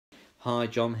Hi,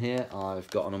 John here. I've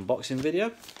got an unboxing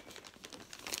video.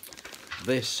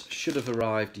 This should have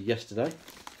arrived yesterday,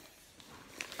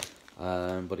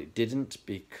 but it didn't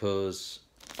because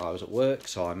I was at work,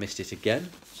 so I missed it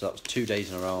again. So that was 2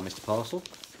 days in a row I missed a parcel.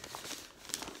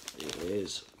 It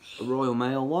is a Royal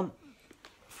Mail one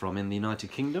from in the United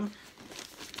Kingdom,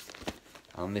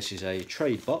 and this is a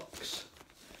trade box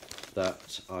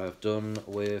that I have done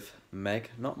with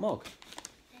Meg, not Mog.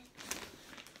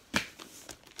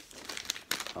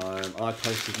 I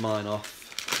posted mine off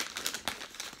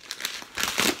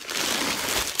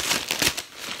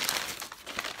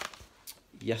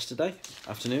yesterday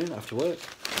afternoon after work.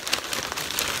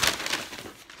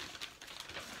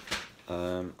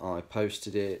 I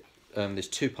posted it. There's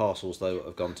 2 parcels though that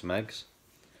have gone to Meg's.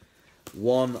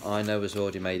 One I know has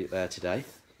already made it there today,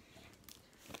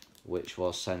 which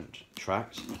was sent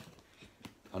tracked.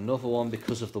 Another one,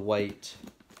 because of the weight,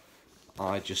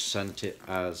 I just sent it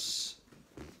as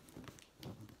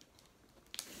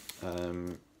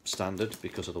standard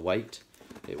because of the weight.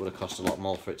 It would have cost a lot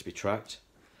more for it to be tracked,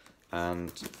 and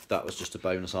that was just a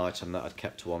bonus item that I'd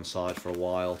kept to one side for a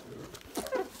while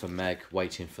for Meg,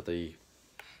 waiting for the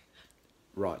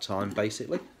right time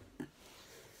basically.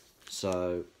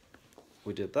 So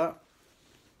we did that.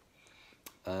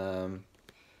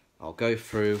 I'll go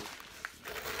through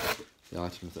the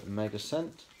items that Meg has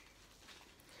sent,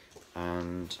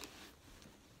 and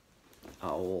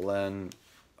I will then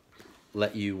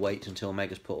let you wait until Meg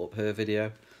has put up her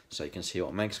video so you can see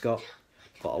what Meg's got,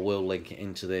 but I will link it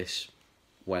into this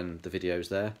when the video's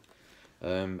there.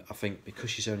 I think because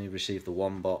she's only received the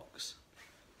one box,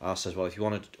 I said, well, if you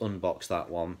want to unbox that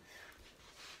one,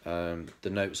 the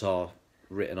notes are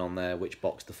written on there which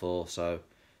box they're for, so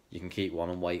you can keep one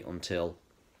and wait until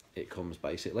it comes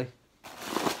basically.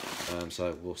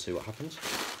 So we'll see what happens.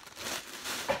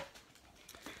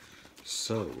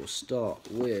 So we'll start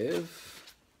with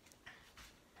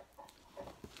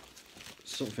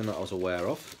something that I was aware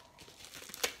of.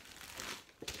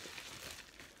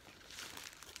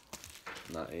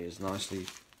 That is nicely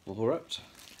bubble wrapped,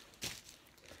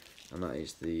 and that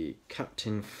is the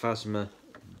Captain Phasma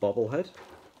bobblehead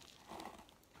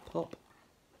pop.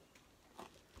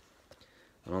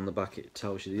 And on the back it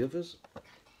tells you the others,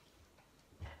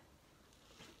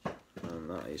 and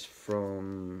that is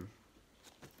from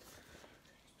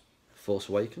Force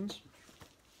Awakens.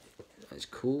 It's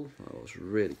cool. That was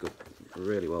really good,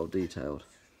 really well detailed.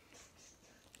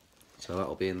 So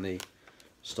that'll be in the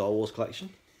Star Wars collection.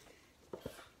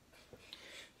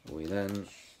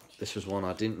 This was one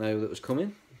I didn't know that was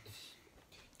coming.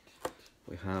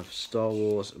 We have Star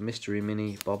Wars Mystery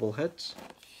Mini bobbleheads,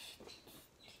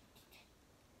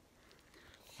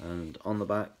 and on the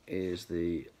back is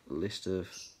the list of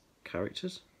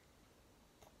characters.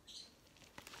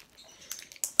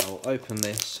 I will open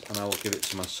this and I will give it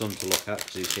to my son to look at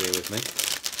because he's here with me.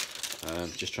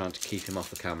 Just trying to keep him off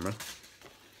the camera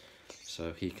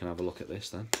so he can have a look at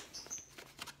this then.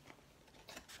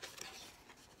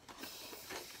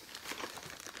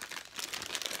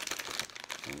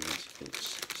 And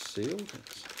it's sealed.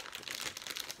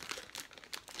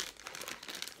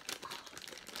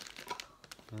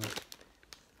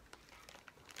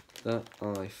 That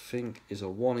I think is a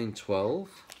 1 in 12.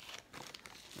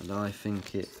 And I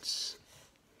think it's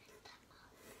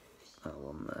that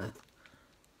one there.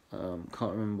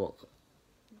 Can't remember what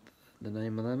the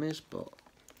name of them is, but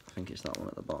I think it's that one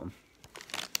at the bottom.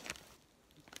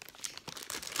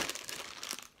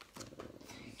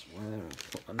 Where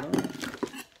I've put a note.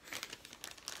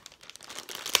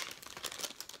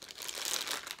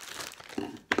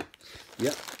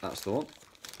 Yep, that's the one.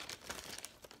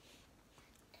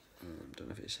 Don't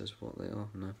know if it says what they are,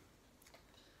 no.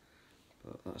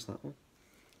 But that's that one.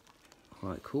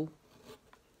 Quite cool.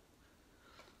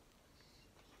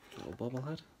 Little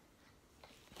bobblehead.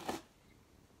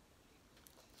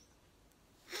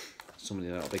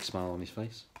 Somebody got a big smile on his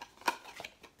face.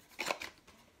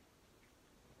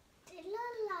 It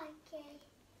looks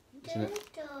like a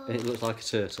turtle. It looks like a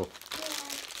turtle.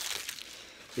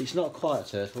 Yeah. It's not quite a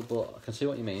turtle, but I can see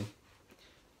what you mean.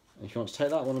 If you want to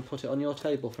take that one and put it on your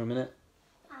table for a minute.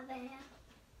 Over here.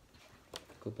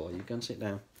 Good boy, you go and sit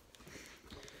down.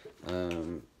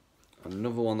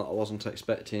 Another one that I wasn't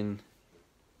expecting,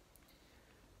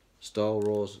 Star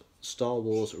Wars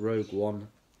Rogue One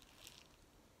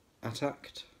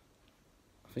Attacked.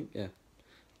 I think, yeah,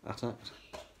 Attacked.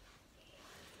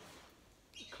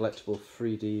 Collectible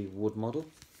 3D wood model.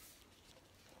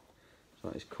 So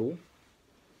that is cool.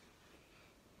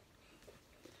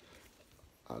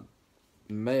 I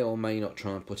may or may not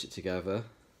try and put it together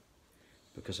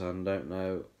because I don't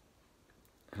know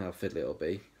how fiddly it'll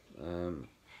be. and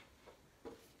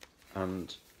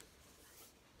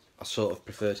I sort of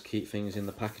prefer to keep things in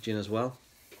the packaging as well,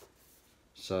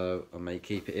 so I may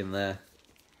keep it in there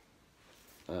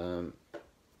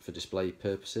for display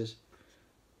purposes.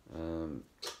 I'm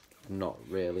not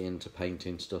really into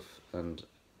painting stuff, and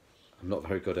I'm not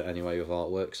very good at anyway with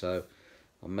artwork, so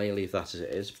I may leave that as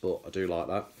it is, but I do like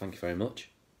that. Thank you very much.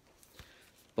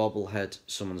 Bobblehead,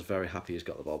 someone's very happy he's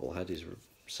got the bobblehead. He's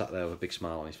sat there with a big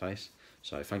smile on his face,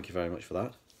 so thank you very much for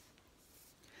that.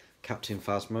 Captain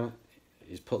Phasma,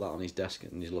 he's put that on his desk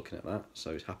and he's looking at that,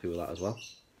 so he's happy with that as well.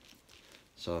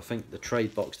 So I think the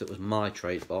trade box that was my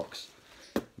trade box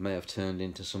may have turned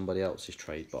into somebody else's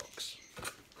trade box.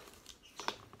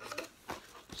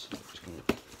 So I'm just going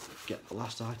to get the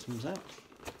last items out.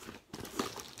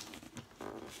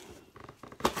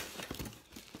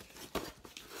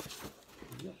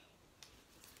 Yep.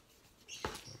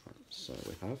 So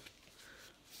we have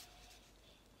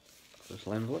a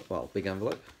little envelope, well, big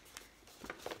envelope.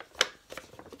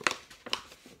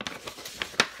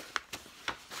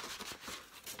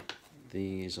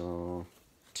 These are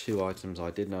 2 items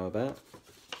I did know about.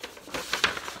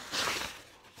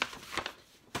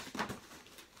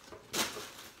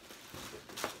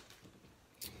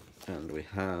 And we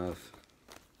have,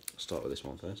 I'll start with this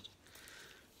one first.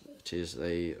 It is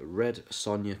a Red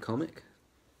Sonja comic,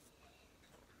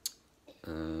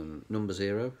 number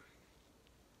 0.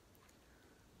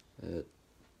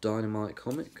 Dynamite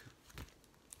comic.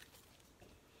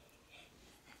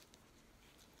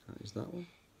 That is that one.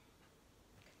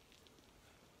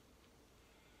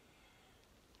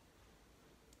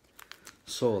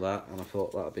 Saw that and I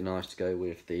thought that would be nice to go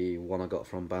with the one I got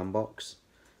from Bandbox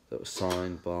that was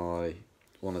signed by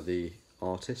one of the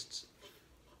artists.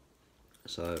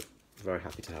 So very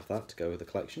happy to have that to go with the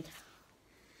collection.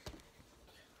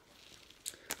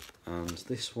 And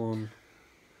this one,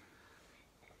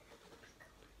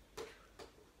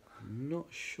 I'm not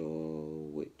sure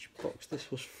which box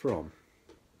this was from.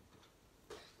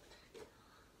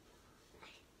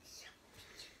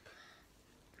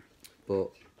 But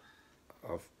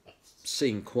I've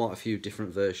seen quite a few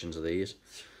different versions of these.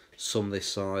 Some this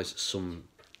size, some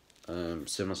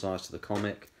similar size to the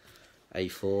comic.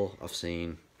 A4, I've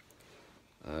seen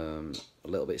a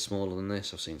little bit smaller than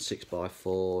this. I've seen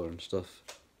 6x4 and stuff,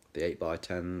 the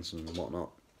 8x10s and whatnot.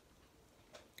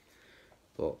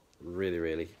 But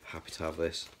really happy to have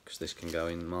this, because this can go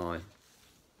in my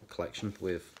collection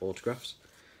with autographs,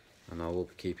 and I will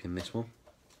be keeping this one.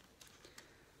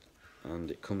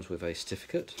 And it comes with a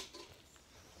certificate,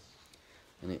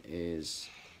 and it is,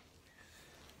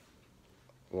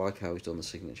 I like how he's done the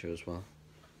signature as well.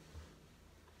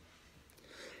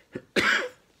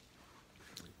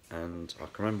 And I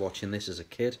can remember watching this as a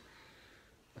kid.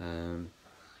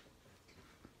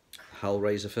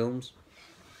 Hellraiser films,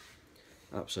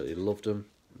 absolutely loved them.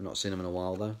 Not seen them in a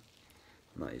while though.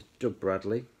 And that is Doug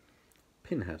Bradley,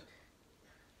 Pinhead.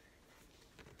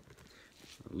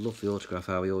 I love the autograph,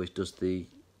 how he always does the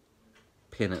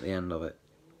pin at the end of it.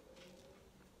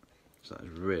 So that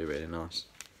is really nice.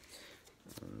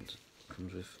 And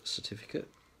comes with a certificate.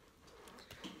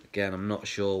 Again, I'm not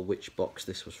sure which box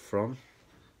this was from.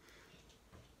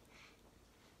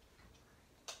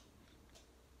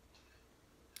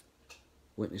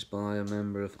 Witnessed by a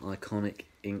member of Iconic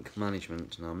Ink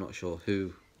Management. Now I'm not sure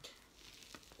who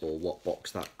or what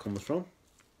box that comes from,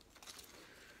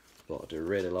 but I do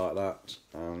really like that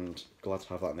and glad to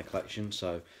have that in the collection.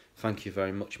 So thank you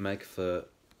very much, Meg, for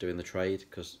doing the trade,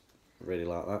 because I really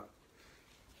like that.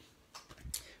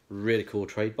 Really cool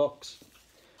trade box.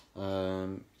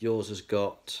 Yours has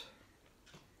got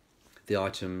the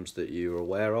items that you're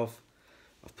aware of.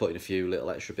 I've put in a few little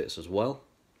extra bits as well.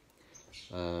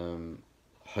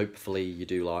 Hopefully you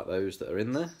do like those that are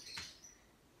in there.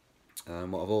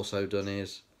 What I've also done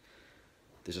is,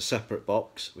 there's a separate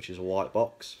box, which is a white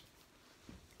box,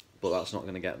 but that's not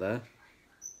going to get there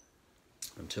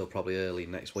until probably early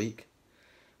next week.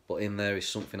 But in there is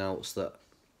something else that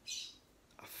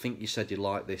I think you said you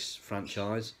like this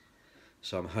franchise,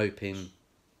 so I'm hoping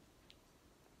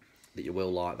that you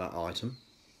will like that item.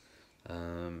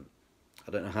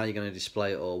 I don't know how you're going to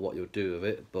display it or what you'll do with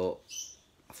it, but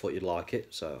I thought you'd like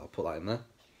it, so I'll put that in there.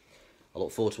 I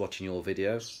look forward to watching your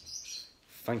video.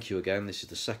 Thank you again. This is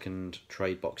the second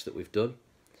trade box that we've done.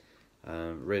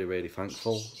 Really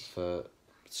thankful for the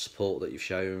support that you've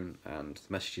shown and the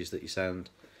messages that you send.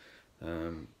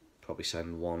 Probably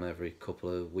send one every couple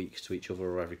of weeks to each other,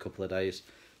 or every couple of days,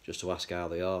 just to ask how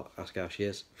they are, ask how she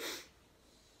is.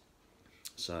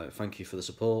 So thank you for the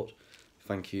support.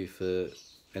 Thank you for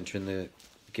entering the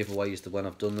giveaways when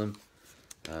I've done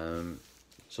them.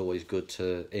 It's always good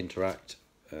to interact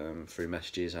through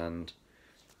messages and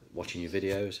watching your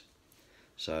videos.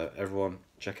 So everyone,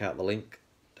 check out the link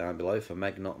down below for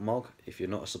Meg Not Mog. If you're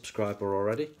not a subscriber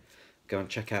already, go and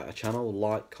check out her channel,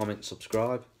 like, comment,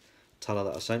 subscribe, tell her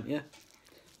that I sent you,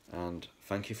 and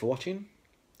thank you for watching,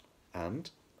 and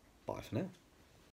bye for now.